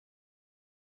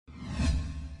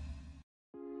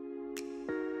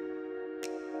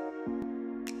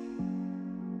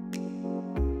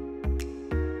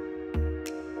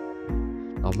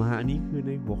อมาอันนี้คือใ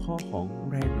นหัวข้อของ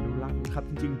แรงอนุรักษ์นะครับ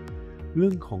จริงๆเรื่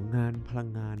องของงานพลัง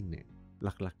งานเนี่ยห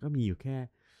ลักๆก็มีอยู่แค่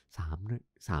3เ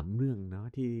รื่องเนาะ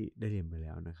ที่ได้เรียนไปแ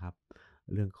ล้วนะครับ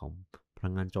เรื่องของพลั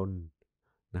งงานจน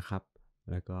นะครับ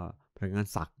แล้วก็พลังงาน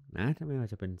ศักย์นะถ้าไม่ว่า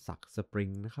จะเป็นศักย์สปริง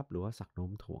นะครับหรือว่าศักย์โน้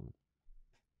มถ่วง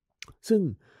ซึ่ง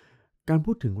การ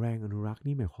พูดถึงแรงอนุรักษ์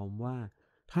นี่หมายความว่า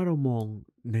ถ้าเรามอง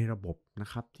ในระบบนะ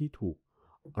ครับที่ถูก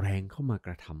แรงเข้ามาก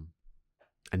ระท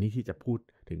ำอันนี้ที่จะพูด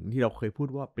ถึงที่เราเคยพูด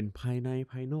ว่าเป็นภายใน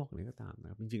ภายนอกอะไรก็ตามนะ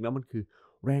ครับจริงๆแล้วมันคือ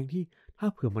แรงที่ถ้า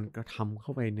เผื่อมันกระทำเข้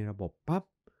าไปในระบบปั๊บ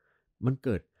มันเ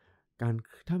กิดการ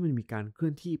ถ้ามันมีการเคลื่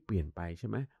อนที่เปลี่ยนไปใช่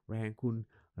ไหมแรงคูณ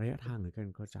ระยะทางหรือการ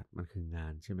กระจัดมันคืองา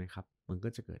นใช่ไหมครับมันก็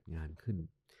จะเกิดงานขึ้น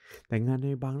แต่งานใน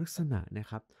บางลักษณะนะ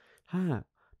ครับถ้า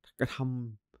กระท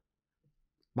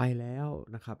ำไปแล้ว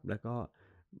นะครับแล้วก็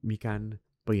มีการ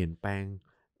เปลี่ยนแปลง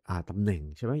ตำแหน่ง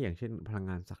ใช่ไหมอย่างเช่นพลัง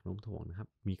งานศักย์โน้มถ่วงนะครับ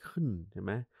มีขึ้นใช่ไห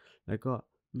มแล้วก็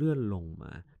เลื่อนลงม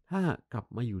าถ้ากลับ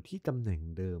มาอยู่ที่ตำแหน่ง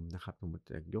เดิมนะครับสมมติ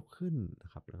จะยกขึ้นน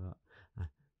ะครับแล้วก็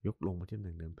ยกลงมาที่ตำแห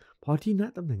น่งเดิมพอที่ณ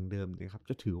ตำแหน่งเดิมเนี่ยครับ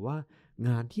จะถือว่าง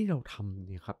านที่เราทำเ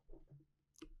นี่ยครับ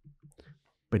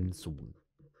เป็นศูนย์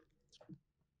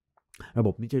ระบ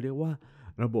บนี้จะเรียกว่า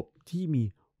ระบบที่มี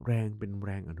แรงเป็นแ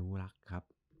รงอนุรักษ์ครับ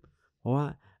เพราะว่า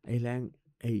ไอ้แรง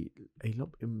ไอ้ล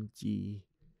บ mg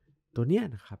ตัวเนี้ย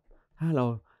นะครับถ้าเรา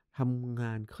ทำง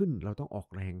านขึ้นเราต้องออก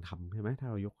แรงทำใช่ไหมถ้า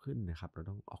เรายกขึ้นนะครับเรา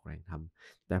ต้องออกแรงท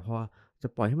ำแต่พอจะ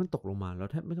ปล่อยให้มันตกลงมาเรา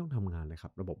แทบไม่ต้องทำงานเลยครั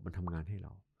บระบบมันทำงานให้เร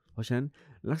าเพราะฉะนั้น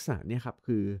ลักษณะเนี้ยครับ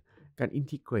คือการอิน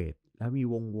ทิเกรตแล้วมี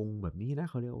วงแบบนี้นะ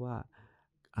เขาเรียกว่า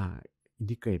อิน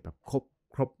ทิเกรตแบบค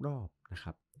รบรอบนะค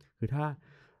รับคือถ้า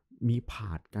มีผ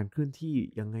าดการเคลื่อนที่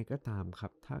ยังไงก็ตามครั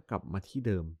บถ้ากลับมาที่เ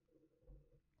ดิม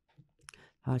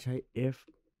ถ้าใช้ f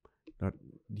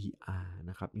dr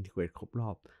นะครับอินทิเกรตครบรอ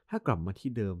บถ้ากลับมาที่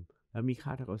เดิมแล้วมีค่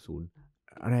าเท่ากับศูนย์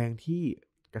แรงที่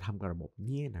กระทำกับระบบ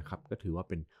นี่นะครับก็ถือว่า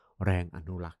เป็นแรงอ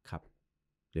นุรักษ์ครับ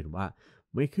เห็นว่า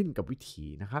ไม่ขึ้นกับวิถี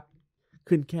นะครับ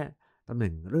ขึ้นแค่ตำแหน่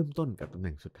งเริ่มต้นกับตำแห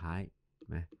น่งสุดท้าย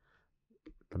นะ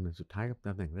ตำแหน่งสุดท้ายกับต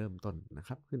ำแหน่งเริ่มต้นนะค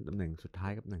รับขึ้นตำแหน่งสุดท้า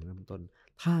ยกับตำแหน่งเริ่มต้น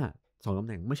ถ้า2ตำแ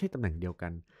หน่งไม่ใช่ตำแหน่งเดียวกั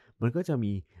นมันก็จะ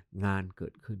มีงานเกิ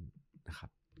ดขึ้นนะครั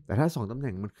บแต่ถ้า2ตำแห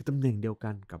น่งมันคือตำแหน่งเดียวกั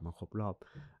นกลับมาครบรอบ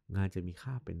งานจะมี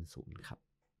ค่าเป็น0ครับ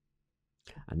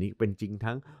อันนี้เป็นจริง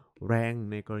ทั้งแรง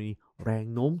ในกรณีแรง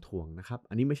โน้มถ่วงนะครับ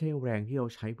อันนี้ไม่ใช่แรงที่เรา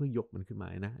ใช้เพื่อยกมันขึ้นมา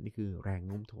นะอันนี้คือแรงโ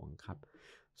น้มถ่วงครับ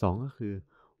2ก็คือ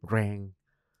แรง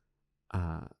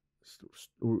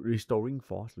restoring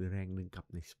force หรือแรงดึงกลับ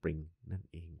ในสปริงนั่น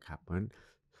เองครับเพราะฉะนั้น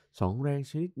2แรง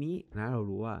ชนิดนี้นะเรา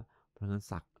รู้ว่าพลังงาน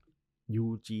ศักย์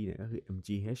UG เนี่ยก็คือ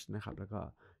mgh นะครับแล้วก็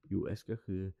US ก็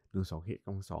คือ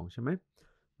12h^2ใช่ไหม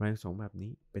แรง2แบบ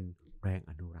นี้เป็นแรง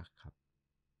อนุรักษ์ครับ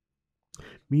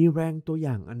มีแรงตัวอ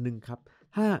ย่างอันนึงครับ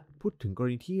ถ้าพูดถึงกร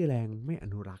ณีที่แรงไม่อ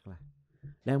นุรักษ์ล่ะ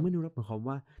แรงไม่อนุรักษ์หมายความ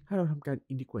ว่าถ้าเราทำการ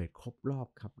อินทิเกรตครบรอบ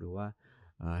ครับหรือว่า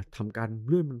ทำการ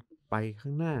เลื่อนมันไปข้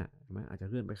างหน้าใช่ไหมอาจจะ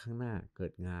เลื่อนไปข้างหน้าเกิ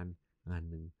ดงาน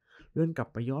หนึ่งเลื่อนกลับ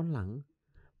ไปย้อนหลัง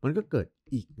มันก็เกิด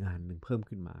อีกงานหนึ่งเพิ่ม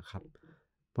ขึ้นมาครับ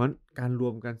เพราะการรว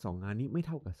มกัน2งานนี้ไม่เ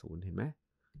ท่ากับ0เห็นไหม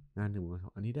งาน1บวก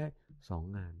2อันนี้ได้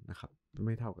2งานนะครับไ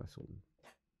ม่เท่ากับ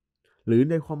0หรือ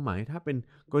ในความหมายถ้าเป็น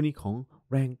กรณีของ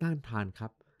แรงต้านทานครั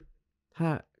บถ้า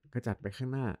กระจัดไปข้าง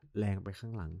หน้าแรงไปข้า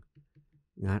งหลัง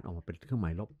งานออกมาเป็นเครื่องหม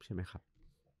ายลบใช่ไหมครับ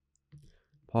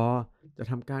พอจะ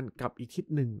ทำการกลับอีกทิศ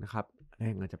หนึ่งนะครับแร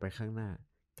งอาจจะไปข้างหน้า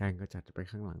การกระจัดจะไป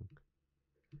ข้างหลัง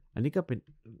อันนี้ก็เป็น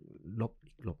ลบ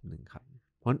อีกลบหนึ่งครับ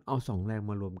เพราะเอา2แรง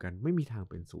มารวมกันไม่มีทาง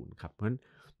เป็น0ครับเพราะฉะนั้น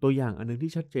ตัวอย่างอันนึง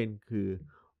ที่ชัดเจนคือ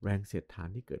แรงเสียดทาน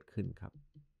ที่เกิดขึ้นครับ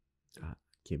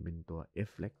เขียนเป็นตัว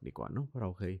F เล็กดีกว่าเนาะเพราะเรา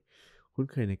เคยคุ้น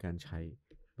เคยในการใช้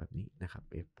แบบนี้นะครับ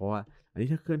F เพราะว่าอันนี้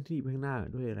ถ้าเคลื่อนที่ไปข้างหน้า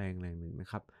ด้วยแรงหนึ่งนะ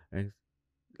ครับ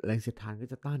แรงเสียดทานก็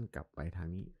จะต้านกลับไปทาง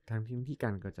นี้ทางที่กา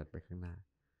รกระจัดไปข้างหน้า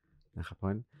นะครับเพราะฉ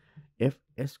ะนั้น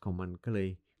Fs ของมันก็เลย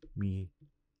มี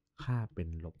ค่าเป็น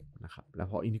ลบนะครับแล้ว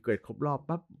พออินทิเกรตครบรอบ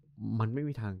ปั๊บมันไม่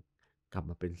มีทางกลับ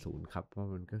มาเป็น0ครับเพรา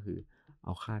ะมันก็คือเอ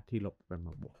าค่าที่ลบกันม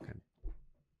าบวกกัน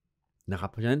นะครับ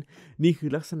เพราะฉะนั้นนี่คือ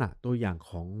ลักษณะตัวอย่าง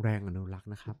ของแรงอนุรักษ์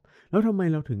นะครับแล้วทำไม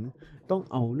เราถึงต้อง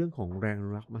เอาเรื่องของแรงอ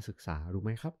นุรักษ์มาศึกษารู้ไห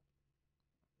มครับ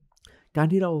การ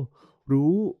ที่เรา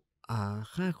รู้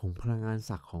ค่าของพลังงาน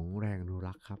ศักย์ของแรงอนุ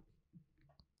รักษ์ครับ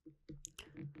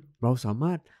เราสาม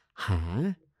ารถหา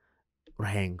แร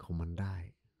งของมันได้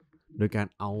โดยการ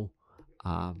เอา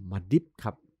มาดิฟค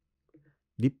รับ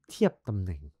ดิฟเทียบตำแห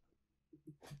น่ง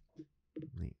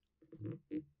นี่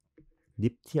ดิ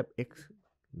ฟเทียบ x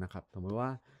นะครับสมมติว่า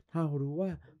ถ้าเรารู้ว่า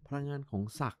พลังงานของ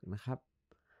ศักย์นะครับ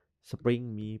สปริง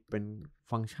มีเป็น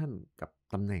ฟังก์ชันกับ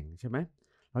ตำแหน่งใช่ไหม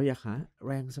เราอยากหาแ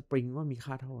รงสปริงว่ามี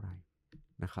ค่าเท่าไหร่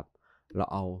นะครับเรา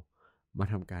เอามา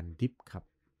ทำการดิฟครับ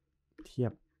เทีย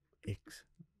บ x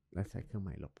และใส่เครื่องหม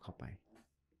ายลบเข้าไป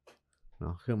เน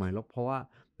าะเครื่องหมายลบเพราะว่า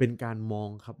เป็นการมอง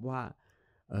ครับว่า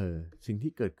สิ่ง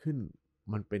ที่เกิดขึ้น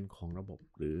มันเป็นของระบบ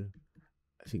หรือ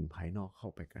สิ่งภายนอกเข้า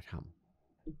ไปกระท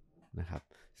ำนะครับ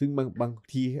ซึ่งบาง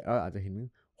ทีเราอาจจะเห็น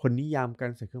คนนิยามกา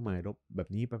รใส่เครื่องหมายลบแบบ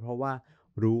นี้ไปเพราะว่า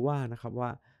รู้ว่านะครับว่า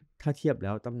ถ้าเทียบแ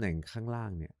ล้วตำแหน่งข้างล่า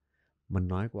งเนี่ยมัน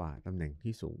น้อยกว่าตำแหน่ง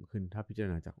ที่สูงขึ้นถ้าพิจาร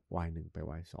ณาจาก y1 ไป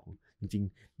y2 จริง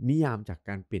ๆนิยามจาก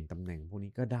การเปลี่ยนตำแหน่งพวก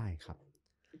นี้ก็ได้ครับ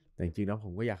แต่จริงๆแล้วผ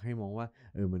มก็อยากให้มองว่า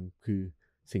มันคือ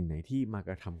สิ่งไหนที่มาก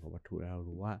ระทำกับวัตถุแล้วเรา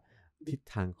รู้ว่าทิศ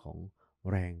ทางของ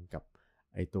แรงกับ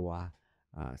ไอตัว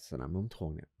สนามโน้มถ่วง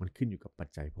เนี่ยมันขึ้นอยู่กับปัจ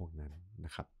จัยพวกนั้นน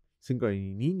ะครับซึ่งกรณี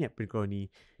นี้เนี่ยเป็นกรณี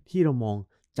ที่เรามอง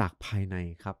จากภายใน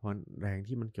ครับเพราะแรง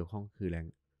ที่มันเกี่ยวข้องคือแรง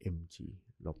mg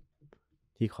ลบ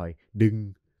ที่คอยดึง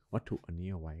วัตถุอันนี้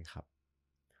เอาไว้ครับ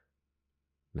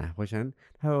นะเพราะฉะนั้น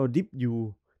ถ้าเราดิฟ u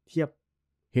เทียบ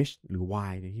h หรือ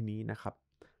y ในที่นี้นะครับ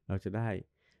เราจะได้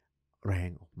แรง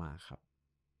ออกมาครับ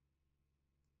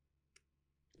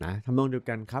นะทำนองเดียว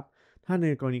กันครับถ้าใน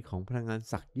กรณีของพลังงาน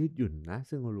ศักย์ยืดหยุ่นนะ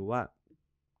ซึ่งเรารู้ว่า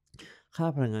ค่า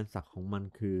พลังงานศักย์ของมัน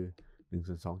คือ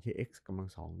1/2 kx กำลัง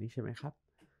2นี่ใช่ไหมครับ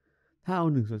ถ้าเอา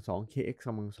1/2 kx ก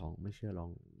ำลัง2ไม่เชื่อลอ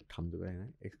งทำดูได้น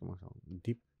ะ x กำลัง2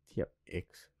ดิฟเทียบ x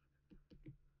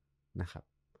นะครับ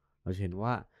เราจะเห็นว่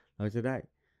าเราจะได้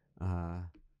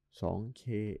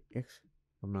2kx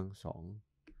กำลัง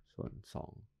2ส่วน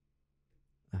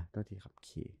2ตัวทีครับ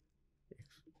kx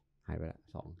หายไปละ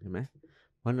2ใช่ไหม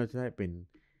เพราะเราจะได้เป็น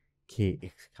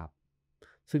kx ครับ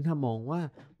ซึ่งถ้ามองว่า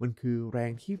มันคือแร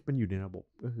งที่มันอยู่ในระบบ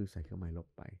ก็คือใส่เครื่องหมายลบ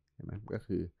ไปใช่ไหมก็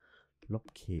คือลบ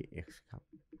kx ครับ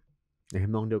ในท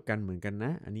ำนองเดียวกันเหมือนกันน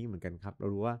ะอันนี้เหมือนกันครับเรา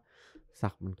รู้ว่าศั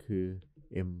กย์มันคือ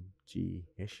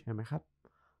mgh ใช่ไหมครับ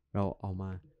เราเอามา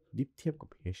ดิฟเทียบกับ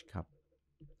h ครับ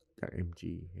จาก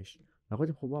mgh เราก็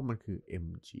จะพบว่ามันคือ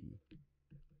mg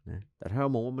นะแต่ถ้าเรา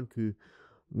มองว่ามันคือ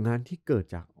งานที่เกิด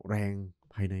จากแรง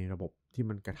ภายในระบบที่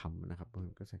มันกระทำนะครับ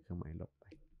มันก็ใส่เครื่องหมายลบไป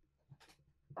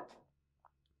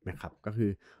นะครับก็คื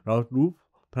อเรารู้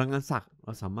พลังงานศักย์เร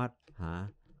าสามารถหา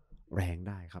แรง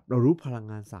ได้ครับเรารู้พลัง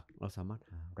งานศักย์เราสามารถ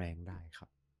หาแรงได้ครับ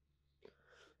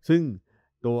ซึ่ง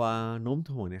ตัวโน้ม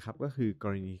ถ่วงเนี่ยครับก็คือก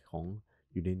รณีของ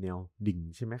อยู่ในแนวดิ่ง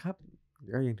ใช่ไหมครับ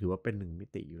ก็ยังถือว่าเป็น1มิ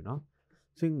ติอยู่เนาะ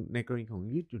ซึ่งในกรณีของ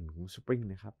ยืดหยุ่นของสปริง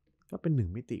นะครับก็เป็น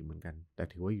1มิติเหมือนกันแต่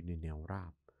ถือว่าอยู่ในแนวรา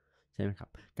บใช่ไหมครับ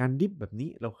การดิฟแบบนี้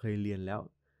เราเคยเรียนแล้ว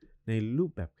ในรู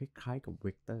ปแบบคล้ายๆกับเว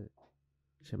กเตอร์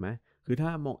ใช่ไหมคือถ้า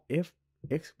มอง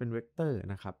f(x) เป็นเวกเตอร์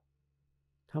นะครับ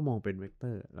ถ้ามองเป็นเวกเต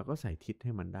อร์เราก็ใส่ทิศใ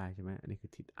ห้มันได้ใช่ไหมอันนี้คื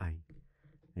อทิศ i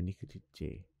อันนี้คือทิศ j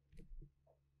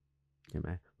ใช่ไหม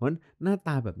เพราะฉะนั้นหน้าต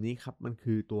าแบบนี้ครับมัน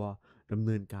คือตัวดำเ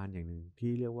นินการอย่างหนึ่ง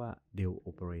ที่เรียกว่า del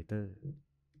operator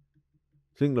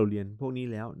ซึ่งเราเรียนพวกนี้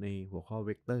แล้วในหัวข้อเ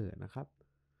วกเตอร์นะครับ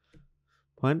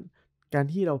เพราะฉะนั้นการ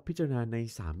ที่เราพิจารณาใน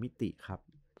3มิติครับ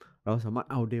เราสามารถ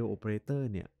เอา del operator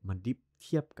เนี่ยมาดิฟเ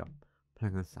ทียบกับพลั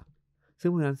งงานศักย์ซึ่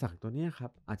งพลังงานศักย์ตัวนี้ครั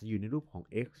บอาจจะอยู่ในรูปของ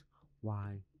x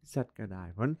y z ก็ได้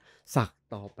เพราะฉะนั้นศักย์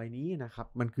ต่อไปนี้นะครับ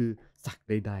มันคือศักย์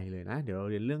ใดๆเลยนะเดี๋ยวเรา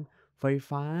เรียนเรื่องไฟ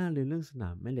ฟ้าเรียนเรื่องสนา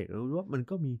มแม่เหล็กเรารู้ว่ามัน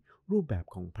ก็มีรูปแบบ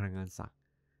ของพลังงานศักย์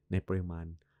ในปริมาณ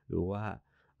หรือว่า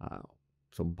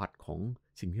สมบัติของ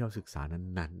สิ่งที่เราศึกษา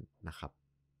นั้นๆนะครับ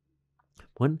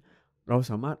เพราะฉะนั้นเรา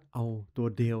สามารถเอาตัว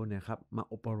เดลเนี่ยครับมา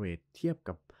operate เทียบ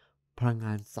กับพลังง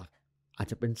านศักย์อาจ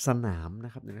จะเป็นสนามน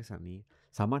ะครับในลักษณะนี้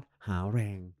สามารถหาแร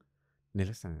งใน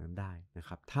ลักษณะนั้นได้นะค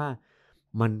รับถ้า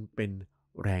มันเป็น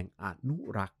แรงอนุ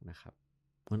รักษ์นะครับ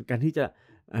เพราะการที่จะ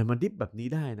มาดิฟแบบนี้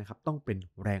ได้นะครับต้องเป็น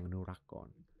แรงอนุรักษ์ก่อน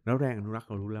แล้วแรงอนุรักษ์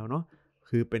เรารู้แล้วเนาะ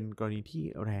คือเป็นกรณีที่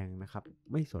แรงนะครับ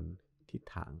ไม่สนทิศ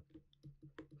ทาง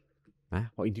นะ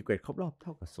พออินทิเกรตครบรอบเท่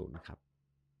ากับ0ครับ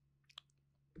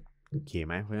โอเคไ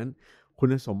หมเพราะฉะนั้นคุ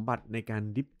ณสมบัติในการ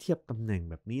ดิฟเทียบตำแหน่ง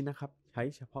แบบนี้นะครับใช้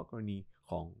เฉพาะกรณี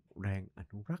ของแรงอ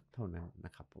นุรักษ์เท่านั้นน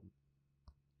ะครับผม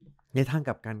ในทางก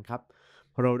ลับกันครับ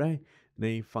พอเราได้ใน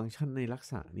ฟังก์ชันในลัก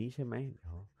ษณะนี้ใช่ไหมเดี๋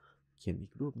ยวเขียนอี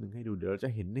กรูปหนึ่งให้ดูเดี๋ยวเราจะ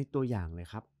เห็นในตัวอย่างเลย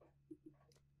ครับ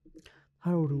ถ้า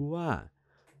เรารู้ว่า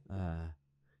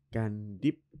การ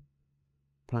ดิฟ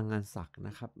พลังงานศักย์น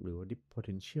ะครับหรือว่าดิฟ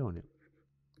potential เนี่ย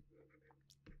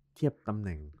เทียบตำแห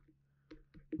น่ง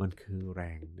มันคือแร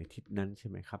งในทิศนั้นใช่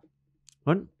ไหมครับเพรา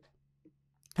ะฉะนั้น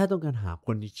ถ้าต้องการหา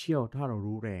potential ถ้าเรา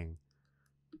รู้แรง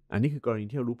อันนี้คือกรณี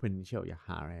ที่เรารู้ potential อยาก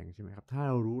หาแรงใช่ไหมครับถ้า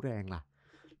เรารู้แรงล่ะ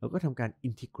เราก็ทำการ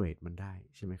integrate มันได้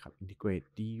ใช่ไหมครับ integrate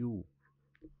du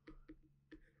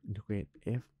integrate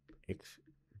fx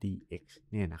dx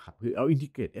เนี่ยนะครับคือเอา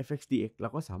integrate fx dx เรา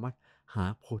ก็สามารถหา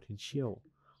potential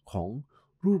ของ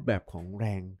รูปแบบของแร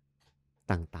ง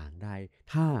ต่างๆได้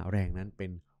ถ้าแรงนั้นเป็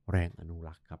นแรงอนุ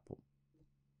รักษ์ครับผม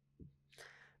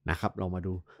นะครับเรามา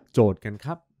ดูโจทย์กันค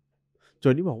รับโจ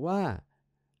ทย์นี้บอกว่า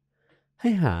ให้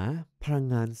หาพลัง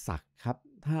งานศักย์ครับ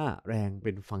ถ้าแรงเ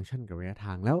ป็นฟังก์ชันกับระยะท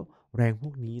างแล้วแรงพว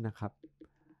กนี้นะครับ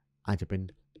อาจจะเป็น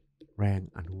แรง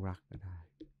อนุรักษ์ก็ได้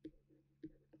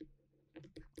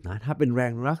นะถ้าเป็นแร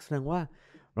งอนุรักษ์แสดงว่า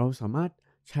เราสามารถ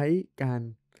ใช้การ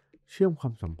เชื่อมควา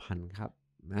มสัมพันธ์ครับ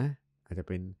นะอาจจะ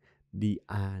เป็น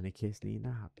dr ในเคสนี้น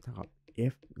ะครับเท่ากับ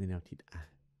f ในแนวทิศ r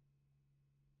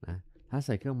นะถ้าใ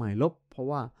ส่เครื่องหมายลบเพราะ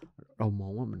ว่าเรามอ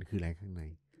งว่ามันคือแรงข้างใน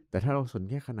แต่ถ้าเราสน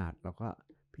แค่ขนาดเราก็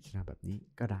พิจารณาแบบนี้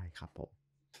ก็ได้ครับผม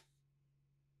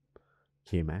โอเ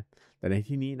คไหมแต่ใน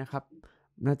ที่นี้นะครับ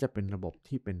น่าจะเป็นระบบ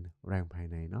ที่เป็นแรงภาย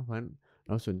ในเนาะเพราะฉะนั้นเ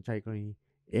ราสนใจกรณี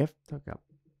F เท่ากับ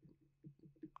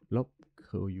ลบ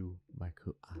curl u by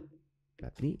curl r แบ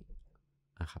บนี้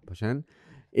นะครับเพราะฉะนั้น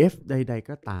F ใดๆ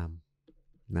ก็ตาม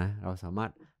นะเราสามาร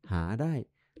ถหาได้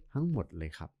ทั้งหมดเล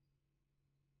ยครับ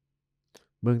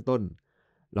เบื้องต้น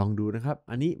ลองดูนะครับ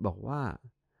อันนี้บอกว่า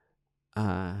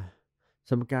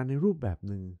สมการในรูปแบบ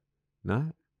หนึ่งนะ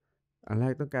อันแร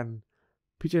กต้องการ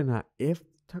พิจารณา f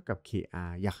เท่ากับ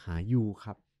kr อยากหา u ค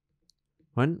รับ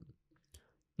เพราะฉะนั้น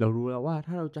เรารู้แล้วว่า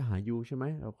ถ้าเราจะหา u ใช่ไหม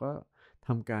เราก็ท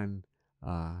ำการ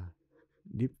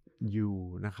diff u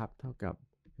นะครับเท่ากับ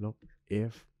ลบ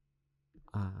f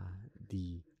r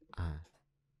dr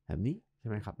แบบนี้ใช่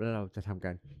ไหมครับแล้วเราจะทำก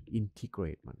าร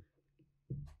integrate มัน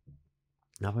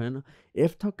นะเพราะฉะนั้น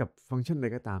f เท่ากับฟังก์ชันใด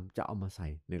ก็ตามจะเอามาใส่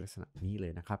ในลักษณะนี้เล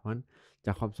ยนะครับเพราะฉะนั้นจ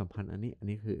ากความสัมพันธ์อัน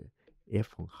นี้คือ f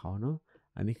ของเขาเนาะ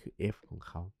อันนี้คือ f ของ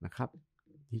เขานะครับ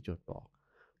ที่โจทย์บอก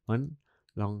เพราะฉะนั้น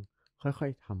ลองค่อ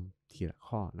ยๆทำทีละ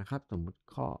ข้อนะครับสมมติ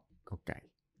ข้อกอไก่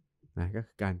นะก็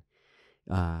คือการ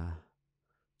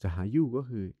จะหา u ก็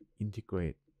คือ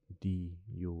integrate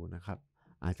du นะครับ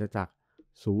อาจจะจาก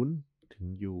0ถึง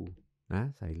u นะ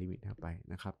ใส่ลิมิตเข้าไป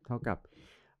นะครับเท่ากับ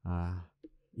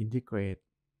integrate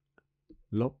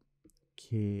ลบ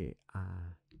kr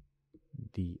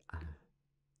dr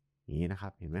อย่างนี้นะครั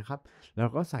บเห็นไหมครับเรา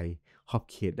ก็ใส่ขอบ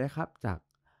เขตได้ครับจาก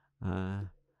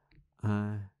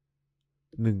r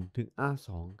 1ถึง r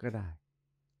 2ก็ได้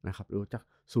นะครับหรือจาก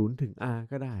0ถึง r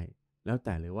ก็ได้แล้วแ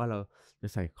ต่เลยว่าเราจะ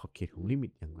ใส่ขอบเขตของลิมิ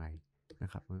ตอย่างไรนะ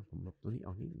ครับผมลบตัวนี้อ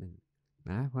อกนิดหนึ่ง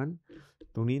นะเพราะฉะนั้น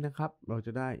ตรงนี้นะครับเราจ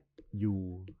ะได้ u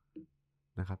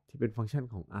นะครับที่เป็นฟังก์ชัน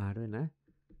ของ r ด้วยนะ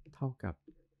เท่ากับ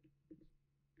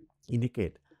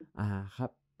integrate r ครั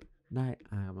บได้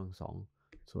r กำลัง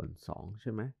2ส่วน2ใ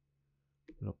ช่ไหม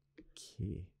ลบ k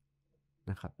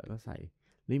นะครับแล้วก็ใส่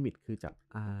ลิมิตคือจาก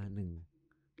r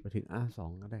 1ไปถึง r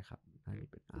 2ก็ได้ครับอันนี้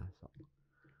เป็น r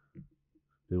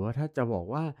 2หรือว่าถ้าจะบอก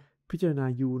ว่าพิจารณา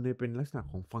u ในเป็นลักษณะ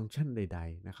ของฟังก์ชันใด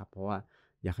ๆนะครับเพราะว่า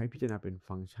อยากให้พิจารณาเป็น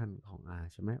ฟังก์ชันของ r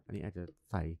ใช่ไหมอันนี้อาจจะ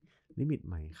ใส่ลิมิต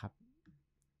ใหม่ครับ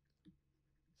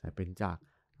ใส่เป็นจาก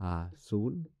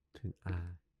0ถึง r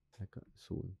แล้วก็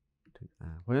0ถึง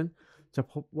r เพราะฉะนั้นจะ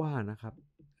พบว่านะครับ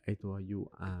ไอตัว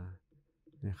ur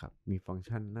นะครับมีฟังก์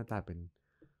ชันหน้าตาเป็น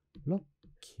ลบ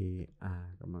kr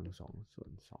กำลัง2ส่ว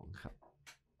น2ครับ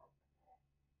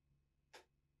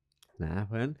นะเพ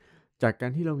ราะฉะนั้นจากกา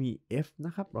รที่เรามี f น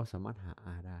ะครับเราสามารถหา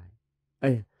r ได้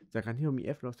จากการที่เรามี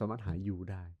f เราสามารถหา u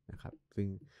ได้นะครับซึ่ง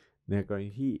ในกรณี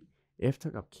ที่ f เท่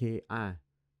ากับ kr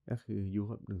ก็คือ u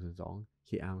ครับ1ส่วน2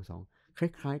 kr 2ค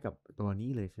ล้ายๆกับตัวนี้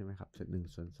เลยใช่ไหมครับ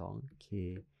1ส่วน2 k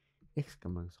x ก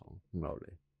ำลัง2ของเราเล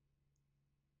ย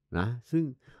นะซึ่ง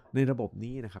ในระบบ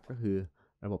นี้นะครับก็คือ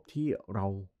ระบบที่เรา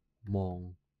มอง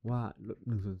ว่า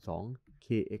1ส่วน2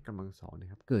 kx กำลัง2น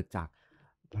ะครับเกิดจาก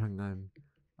พลังงาน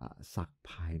ศักย์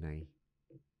ภายใน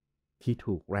ที่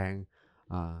ถูกแรง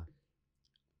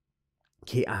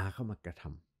kr เข้ามากระท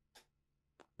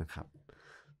ำนะครับ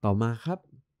ต่อมาครับ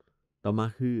ต่อมา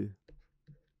คือ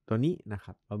ตัวนี้นะค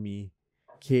รับเรามี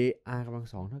kr กำลัง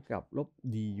2เท่ากับลบ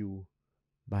du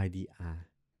by dr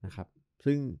นะครับ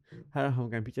ซึ่งถ้าเราท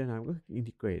ำการพิจารณาก็คือ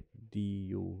integrate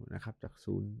du นะครับจาก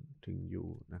0ถึง u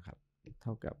นะครับเท่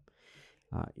ากับ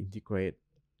integrate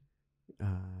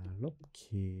ลบ k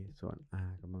ส่วน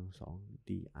r กำลัง2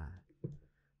 dr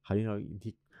คราวนี้เรา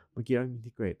เมื่อกี้เรา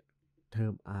integrate เทอ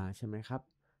ม r ใช่ไหมครับ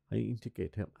คราวนี้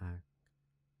integrate เทอม r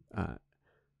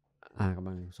r กำ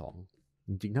ลัง2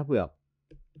จริงๆถ้าเผื่อ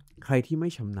ใครที่ไม่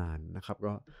ชำนาญนะครับ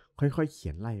ก็ค่อยๆเขี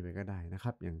ยนไล่ไปก็ได้นะค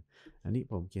รับอย่างอันนี้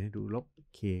ผมเขียนให้ดูลบ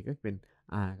k ก็เป็น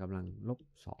r กำลังลบ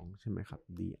2ใช่ไหมครับ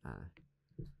dr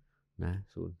นะ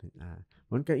0ถึง r เพ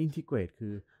ราะฉะนั้นการ integrate คื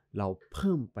อเราเ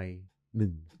พิ่มไป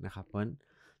1นะครับเพราะฉะนั้น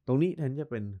ตรงนี้แทนจะ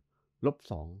เป็นลบ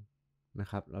2นะ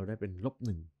ครับเราได้เป็นลบ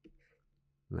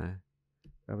1นะ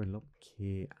ก็เป็นลบ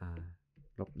kr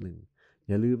ลบ1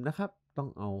อย่าลืมนะครับต้อง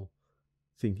เอา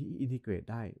สิ่งที่ integrate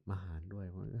ได้มาหารด้วย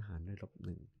เพราะฉะนั้นหารด้วยลบ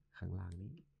1ข้างล่าง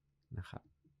นี้นะครับ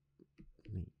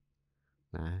นี่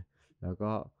นะแล้ว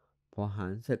ก็พอหา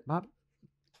รเสร็จปั๊บ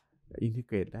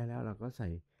integrate ได้แล้วเราก็ใส่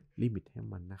ลิมิตให้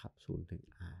มันนะครับ0ถึง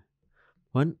r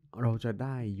เพราะฉะนั้นเราจะไ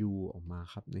ด้ u ออกมา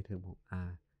ครับในเทอมของ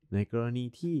r ในกรณี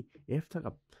ที่ f เท่า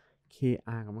กับ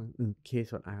kr กำลัง1 k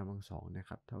ส่วน r กำลัง2นะ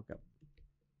ครับเท่ากับ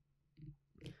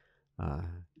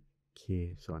k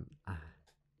ส่วน r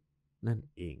นั่น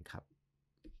เองครับ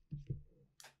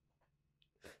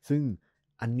ซึ่ง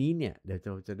อันนี้เนี่ยเดี๋ยวเ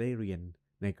ราจะได้เรียน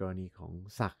ในกรณีของ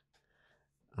ศักดิ์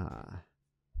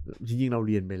จริงๆเราเ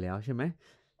รียนไปแล้วใช่ไหม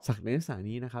ศักดิ์ในลักษณะ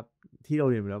นี้นะครับที่เรา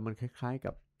เรียนไปแล้วมันคล้ายๆ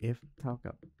กับ f เท่า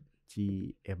กับ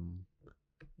gm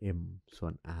m ส่ว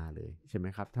น r เลยใช่ไหม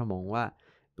ครับถ้ามองว่า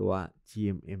ตัว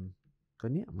gmm ตัว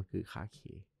เนี้ยมันคือค่า k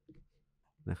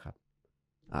นะครับ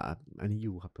อันนี้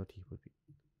u ครับโทษทีพูดผิด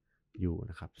u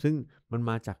นะครับซึ่งมัน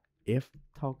มาจาก f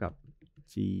เท่ากับ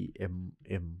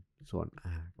gmm ส่วน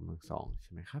r กำลัง2ใ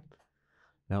ช่ไหมครับ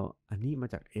แล้วอันนี้มา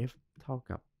จาก f เท่า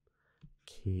กับ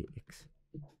kx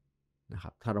นะครั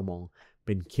บถ้าเรามองเ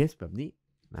ป็นเคสแบบนี้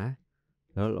นะ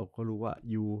แล้วเราก็รู้ว่า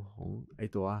u ของไอ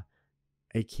ตัว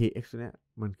kx เนี่ย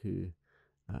มันคือ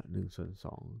1 ส่วน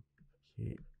 2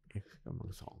 kx กำลั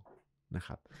ง2นะค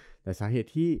รับแต่สาเหตุ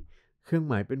ที่เครื่อง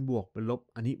หมายเป็นบวกเป็นลบ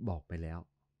อันนี้บอกไปแล้ว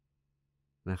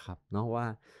นะครับเนาะว่า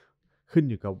ขึ้น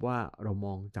อยู่กับว่าเราม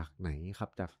องจากไหนครับ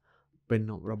จากเป็น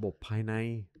ระบบภายใน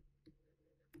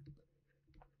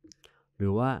หรื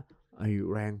อว่าไอ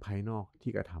แรงภายนอก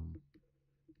ที่กระทำ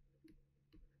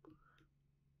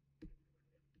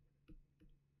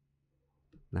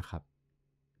นะครับ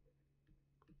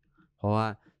เพราะว่า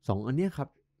2อันนี้ครับ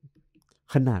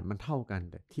ขนาดมันเท่ากัน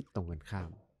แต่ทิศตรงกันข้าม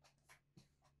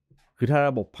คือถ้า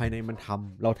ระบบภายในมันท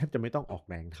ำเราแทบจะไม่ต้องออก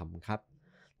แรงทำครับ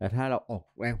แต่ถ้าเราออก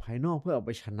แรงภายนอกเพื่อเอาไ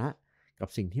ปชนะกับ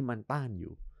สิ่งที่มันต้านอ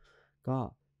ยู่ก็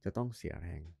จะต้องเสียแร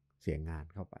งเสียงาน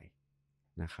เข้าไป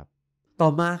นะครับต่อ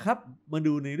มาครับมา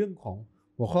ดูในเรื่องของ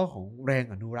หัวข้อของแรง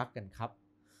อนุรักษ์กันครับ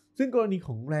ซึ่งกรณีข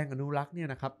องแรงอนุรักษ์เนี่ย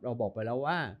นะครับเราบอกไปแล้ว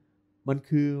ว่ามัน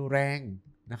คือแรง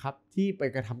นะครับที่ไป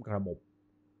กระทำกับระบบ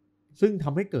ซึ่งท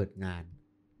ำให้เกิดงาน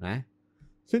นะ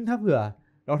ซึ่งถ้าเผื่อ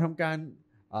เราทำการ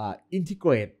อินทิเก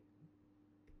รต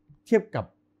เทียบกับ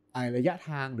ระยะ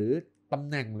ทางหรือตำ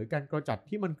แหน่งหรือการกระจัด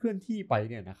ที่มันเคลื่อนที่ไป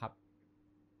เนี่ยนะครับ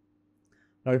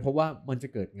เราจะพบว่ามันจะ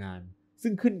เกิดงานซึ่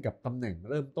งขึ้นกับตำแหน่ง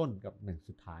เริ่มต้นกับตำแหน่ง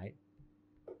สุดท้าย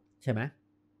ใช่ไหม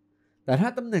แต่ถ้า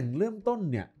ตำแหน่งเริ่มต้น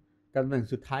เนี่ยกับตำแหน่ง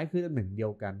สุดท้ายคือตำแหน่งเดีย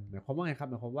วกันหมายความว่าไงครับ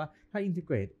หมายความว่าถ้าอินทิเก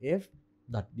รต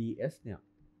f.ds เนี่ย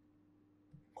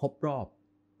ครบรอบ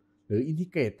หรืออินทิ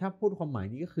เกรตถ้าพูดความหมาย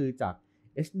นี้ก็คือจาก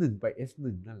s1 ไป s1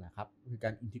 นั่นแหละครับคือกา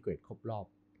รอินทิเกรตครบรอบ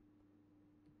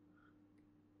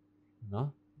เนาะ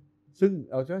ซึ่ง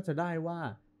เราจะได้ว่า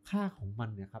ค่าของมัน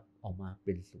เนี่ยครับออกมาเ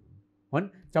ป็น0เพราะฉะนั้น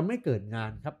จะไม่เกิดงา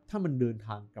นครับถ้ามันเดินท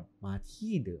างกลับมา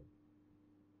ที่เดิม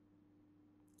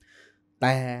แ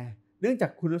ต่เนื่องจา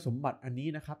กคุณสมบัติอันนี้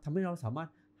นะครับทำให้เราสามารถ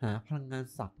หาพลังงาน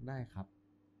ศักย์ได้ครับ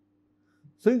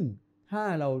ซึ่งถ้า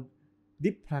เรา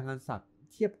ดิฟพลังงานศักย์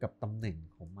เทียบกับตำแหน่ง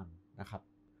ของมันนะครับ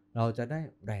เราจะได้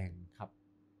แรงครับ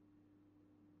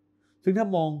ซึ่งถ้า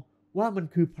มองว่ามัน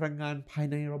คือพลังงานภาย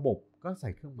ในระบบก็ใส่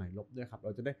เครื่องหมายลบด้วยครับเร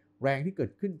าจะได้แรงที่เกิ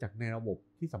ดขึ้นจากในระบบ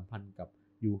ที่สัมพันธ์กับ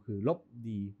u คือลบ d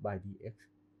by dx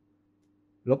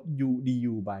ลบ u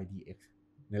du by dx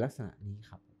ในลักษณะนี้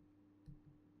ครับ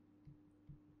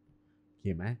เ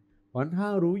ห็นไหมเพราะฉะนั้นถ้า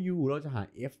รู้ u เราจะหา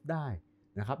f ได้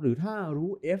นะครับหรือถ้า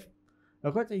รู้ f เรา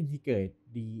ก็จะอินทิเกรต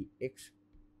dx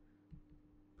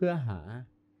เพื่อหา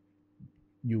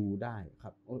u ได้ค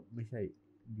รับไม่ใช่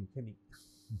u แค่นี้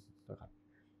ครับ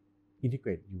อินทิเกร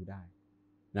ต u ได้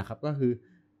นะครับก็คือ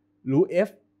รู้ f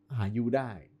หา u ไ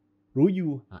ด้รู้ u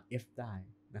หา f ได้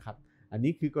นะครับอัน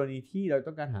นี้คือกรณีที่เรา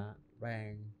ต้องการหาแร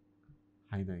ง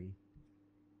ภายใน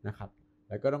นะครับ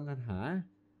แล้วก็ต้องการหา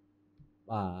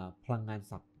พลังงาน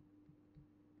ศักย์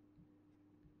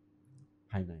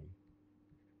ภายใน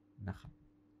นะครับ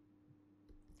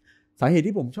สาเหตุ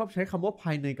ที่ผมชอบใช้คำว่าภ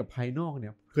ายในกับภายนอกเนี่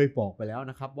ยเคยบอกไปแล้ว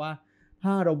นะครับว่าถ้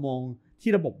าเรามอง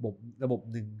ที่ระบบ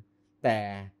หนึ่งแต่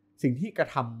สิ่งที่กระ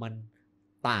ทำมัน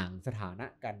ต่างสถานะ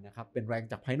กันนะครับเป็นแรง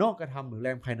จากภายนอกกระทำหรือแร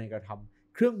งภายในกระท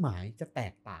ำเครื่องหมายจะแต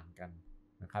กต่างกัน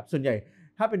นะครับส่วนใหญ่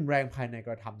ถ้าเป็นแรงภายในก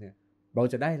ระทำเนี่ยเรา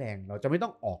จะได้แรงเราจะไม่ต้อ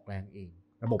งออกแรงเอง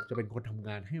ระบบจะเป็นคนทำง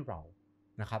านให้เรา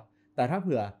นะครับแต่ถ้าเ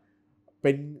ผื่อเ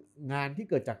ป็นงานที่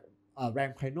เกิดจากแรง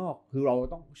ภายนอกคือเรา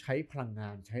ต้องใช้พลังงา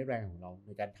นใช้แรงของเราใน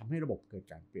การทำให้ระบบเกิด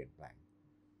การเปลี่ยนแปลง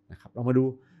นะครับเรามาดู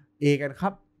A กันครั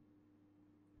บ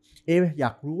A อย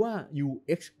ากรู้ว่า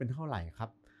ux เป็นเท่าไหร่ครับ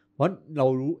เพราะเรา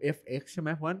รู้ fx ใช่ไหม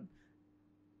เพราะฉะนั้น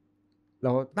เร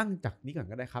าตั้งจากนี้ก่อน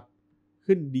ก็ได้ครับ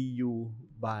ขึ้น du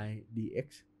by dx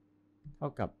เท่า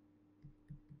กับ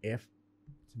f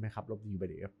ใช่ไหมครับลบ du by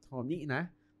df เท่ากับนี้นะ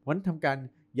เพราะฉะนั้นทำการ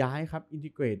ย้ายครับ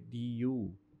integrate du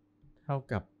เท่า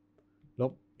กับล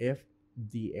บ f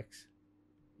dx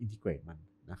integrate มัน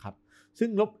นะครับซึ่ง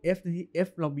ลบ f ในที่ f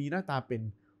เรามีหน้าตาเป็น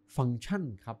ฟังก์ชัน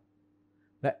ครับ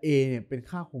และ a เนี่ยเป็น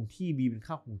ค่าคงที่ b เป็น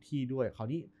ค่าคงที่ด้วยคราว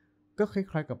นี้ก็ค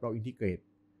ล้ายๆกับเราอินทิเกรต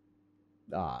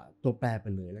ตัวแปรไป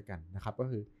เลยแล้วกันนะครับก็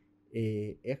คือ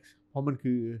ax เพราะมัน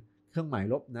คือเครื่องหมาย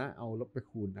ลบนะเอาลบไป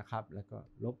คูณนะครับแล้วก็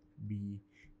ลบ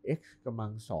bx กำลั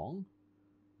ง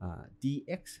2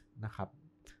 dx นะครับ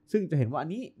ซึ่งจะเห็นว่าอัน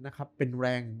นี้นะครับเป็นแร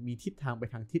งมีทิศทางไป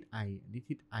ทางทิศ i อันนี้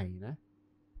ทิศ i นะ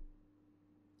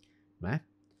นะ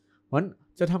มัน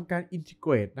จะทำการอินทิเก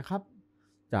รตนะครับ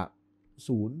จาก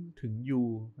0ถึง u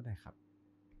ก็ได้ครับ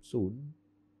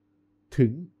0ถึ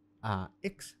ง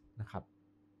x นะครับ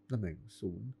ตำแหน่ง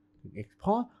0ถึง x เพ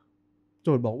ราะโจ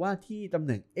ทย์บอกว่าที่ตำแ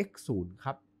หน่ง x 0ค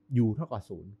รับ u เท่ากับ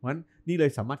0เพราะฉะนั้นนี่เล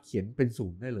ยสามารถเขียนเป็น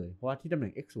0ได้เลยเพราะว่าที่ตำแหน่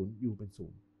ง x 0 u เป็น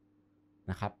0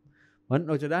นะครับเพราะฉะนั้นเ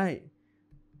ราจะได้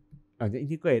หลังจากอิน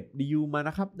ทิเกรต du มาน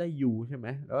ะครับได้ u ใช่ไหม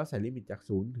แล้วก็ใส่ลิมิตจาก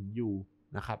0ถึง u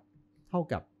นะครับเท่า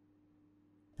กับ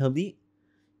เทอมนี้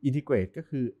อินทิเกรตก็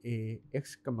คือ ax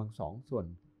กำลัง2ส่วน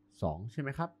2ใช่ไหม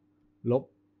ครับลบ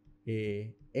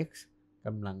ax ก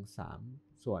ำลัง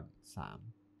3ส่วน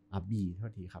3b เท่า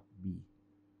ทีครับ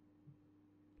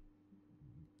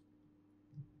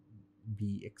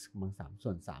bx กำลัง3ส่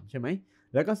วน3ใช่ไหม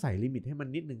แล้วก็ใส่ลิมิตให้มัน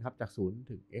นิดนึงครับจาก0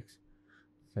ถึง x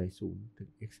ใส่0ถึง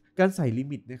x การใส่ลิ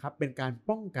มิตนะครับเป็นการ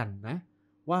ป้องกันนะ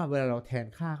ว่าเวลาเราแทน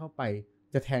ค่าเข้าไป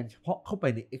จะแทนเฉพาะเข้าไป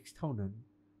ใน x เท่านั้น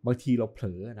บางทีเราเผล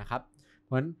อนะครับเพ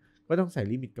ราะฉะนั้นก็ต้องใส่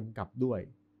ลิมิตกำกับด้วย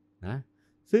นะ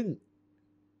ซึ่ง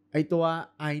ไอตัว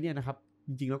i เนี่ยนะครับจ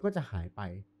ริงๆเราก็จะหายไป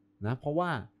นะเพราะว่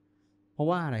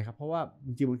าอะไรครับเพราะว่าจ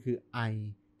ริงๆมันคือ i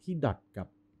ที่ดอทกับ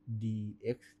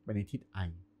dx ไปในทิศ i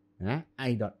นะ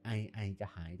i dot i จะ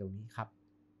หายตรงนี้ครับ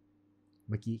เ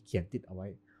มื่อกี้เขียนติดเอาไว้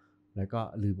แล้วก็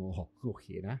ลืมเอาออกโอเค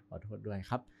นะขอโทษด้วย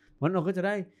ครับเพราะฉะนั้นเราก็จะไ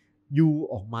ด้ u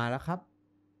ออกมาแล้วครับ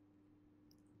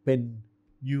เป็น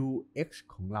ux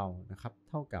ของเรานะครับ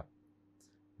เท่ากับ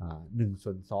1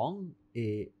ส่วน2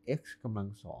 ax กำลัง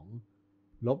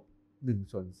2ลบ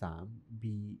1ส่วน3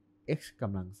 bx ก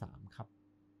ำลัง3ครับ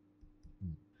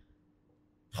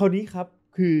คราวนี้ครับ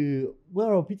คือเมื่อ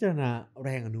เราพิจารณาแร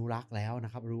งอนุรักษ์แล้วน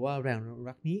ะครับหรือว่าแรงอนุ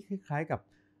รักษ์นี้คล้ายๆกับ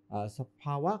สภ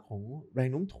าวะของแรง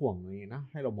โน้มถ่วงอะไรอย่างนี้นะ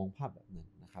ให้เรามองภาพแบบนั้น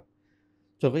นะครับ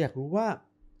โจทย์ก็อยากรู้ว่า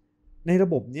ในระ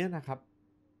บบนี้นะครับ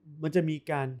มันจะมี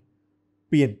การ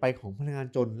เปลี่ยนไปของพลังงาน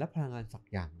จนและพลังงานศัก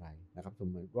อย่างไรนะครับสม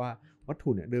มติว่าวัตถุ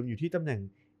เนี่ยเดิมอยู่ที่ตำแหน่ง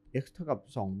x เท่ากับ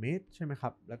2เมตรใช่ไหมครั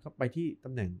บแล้วก็ไปที่ต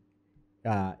ำแหน่ง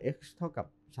x เท่ากับ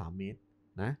3เมตร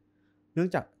นะเนื่อง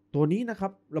จากตัวนี้นะครั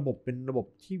บระบบเป็นระบบ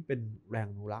ที่เป็นแรง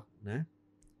อนุรักษ์นะ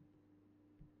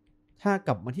ถ้าก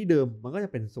ลับมาที่เดิมมันก็จะ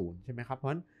เป็น0ใช่ไหมครับเพราะ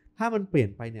ฉะนั้นถ้ามันเปลี่ยน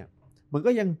ไปเนี่ยมันก็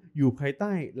ยังอยู่ภายใ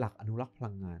ต้หลักอนุรักษ์พ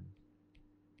ลังงาน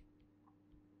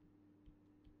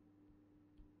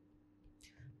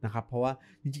นะครับเพราะว่า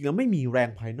จริงๆแล้วไม่มีแรง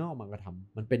ภายนอกมากระท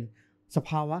ำมันเป็นสภ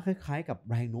าวะคล้ายๆกับ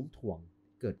แรงโน้มถ่วง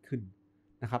เกิดขึ้น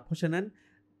นะครับเพราะฉะนั้น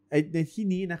ในที่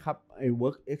นี้นะครับ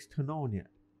work external เนี่ย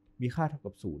มีค่าเท่า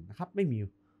กับ0นะครับไม่มี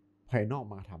ภายนอก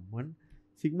มากระทำเพราะฉะนั้น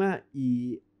ซิกมา e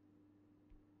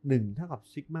 1เท่ากับ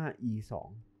ซิกมา e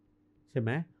 2ใช่ไห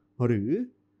มหรือ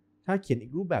ถ้าเขียนอี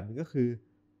กรูปแบบนึงก็คือ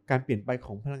การเปลี่ยนไปข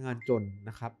องพลังงานจน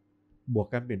นะครับบวก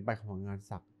การเปลี่ยนไปของพลังงาน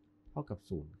ศักเท่ากับ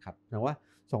0ครับแปลว่า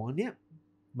2อันเนี้ย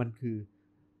มันคือ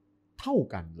เท่า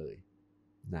กันเลย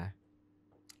นะ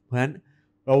เพราะฉะนั้น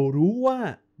เรารู้ว่า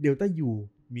เดลต้า u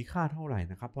มีค่าเท่าไหร่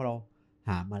นะครับเพราะเราห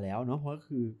ามาแล้วเนาะเพราะก็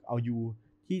คือเอา u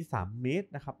ที่3เมตร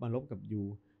นะครับมาลบกับ u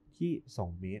ที่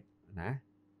2เมตรนะ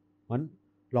เพราะฉะนั้น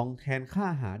ลองแทนค่า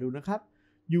หาดูนะครับ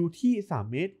u ที่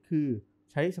3เมตรคือ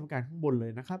ใช้สมการข้างบนเล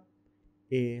ยนะครับ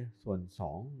a ส่วน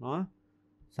2เนาะ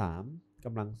3ก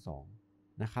ำลัง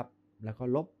2นะครับแล้วก็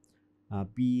ลบ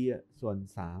b ส่วน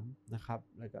3นะครับ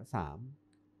แล้วก็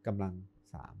3กำลัง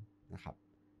3นะครับ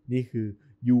นี่คือ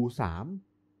u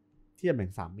 3ที่ตำแหน่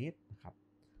ง3เมตรนะครับ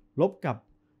ลบกับ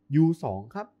u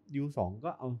 2ครับ u 2ก็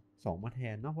เอา2มาแท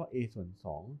นเนาะเพราะ a ส่วน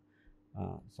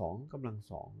2 2กำลัง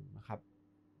2นะครับ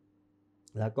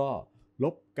แล้วก็ล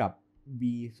บกับ b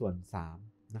ส่วน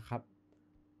3นะครับ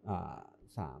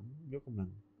3ยกกำลัง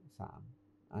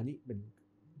3อันนี้เป็น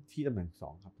ที่ตำแหน่ง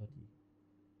2ครับเท่าที่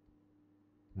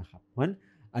นะครับเพราะฉะนั้น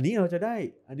อันนี้เราจะได้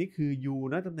อันนี้คือ u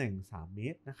ณตำแหน่ง3เม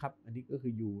ตรนะครับอันนี้ก็คื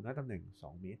อ u ณตำแหน่ง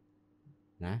2เมตร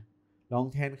นะลอง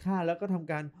แทนค่าแล้วก็ท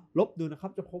ำการลบดูนะครั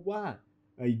บจะพบว่า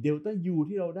เดลต้า u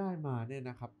ที่เราได้มาเนี่ย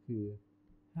นะครับคือ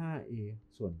 5a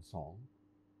ส่วน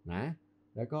2นะ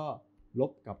แล้วก็ล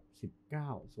บกับ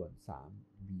19ส่วน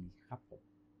3b ครับผม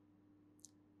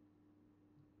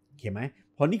โอเคไหม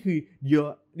เพราะนี่คือ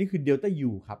เดลต้า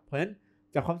u ครับเพราะฉะนั้น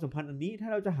จากความสัมพันธ์อันนี้ถ้า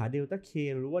เราจะหาเดลต้า k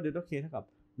หรือว่าเดลต้า k เท่ากับ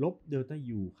ลบเดลต้า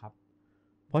u ครับ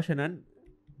เพราะฉะนั้น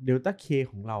เดลต้า k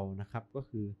ของเรานะครับก็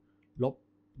คือลบ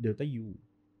เดลต้า u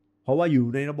เพราะว่าอยู่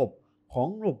ในระบบของ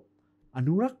ระบบ อ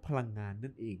นุรักษ์พลังงาน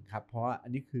นั่นเองครับเพราะว่าอั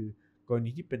นนี้คือกรณี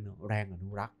ที่เป็นแรงอนุ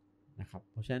รักษ์นะครับ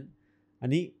เพราะฉะนั้นอัน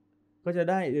นี้ก็จะ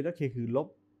ได้เดลต้า K คือลบ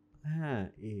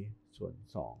 5a ส่วน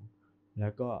 2แล้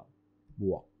วก็บ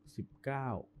วก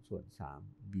 19 ส่วน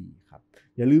 3b ครับ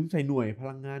อย่าลืมใส่หน่วยพ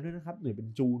ลังงานด้วยนะครับหน่วยเป็น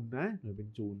จูลนะหน่วยเป็น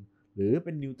จูลหรือเ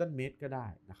ป็นนิวตันเมตรก็ได้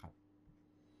นะครับ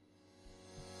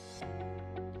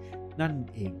นั่น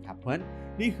เองครับเพราะฉะนั้น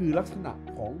นี่คือลักษณะ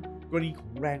ของกรณีขอ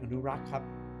งแรงอนุรักษ์ครับ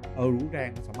เรารู้แร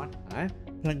งสามารถหา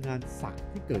พลังงานศัก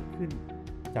ที่เกิดขึ้น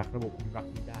จากระบบอนุรัก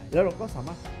ษ์นี้ได้แล้วเราก็สาม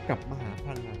ารถกลับมาหาพ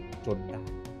ลังงานจนได้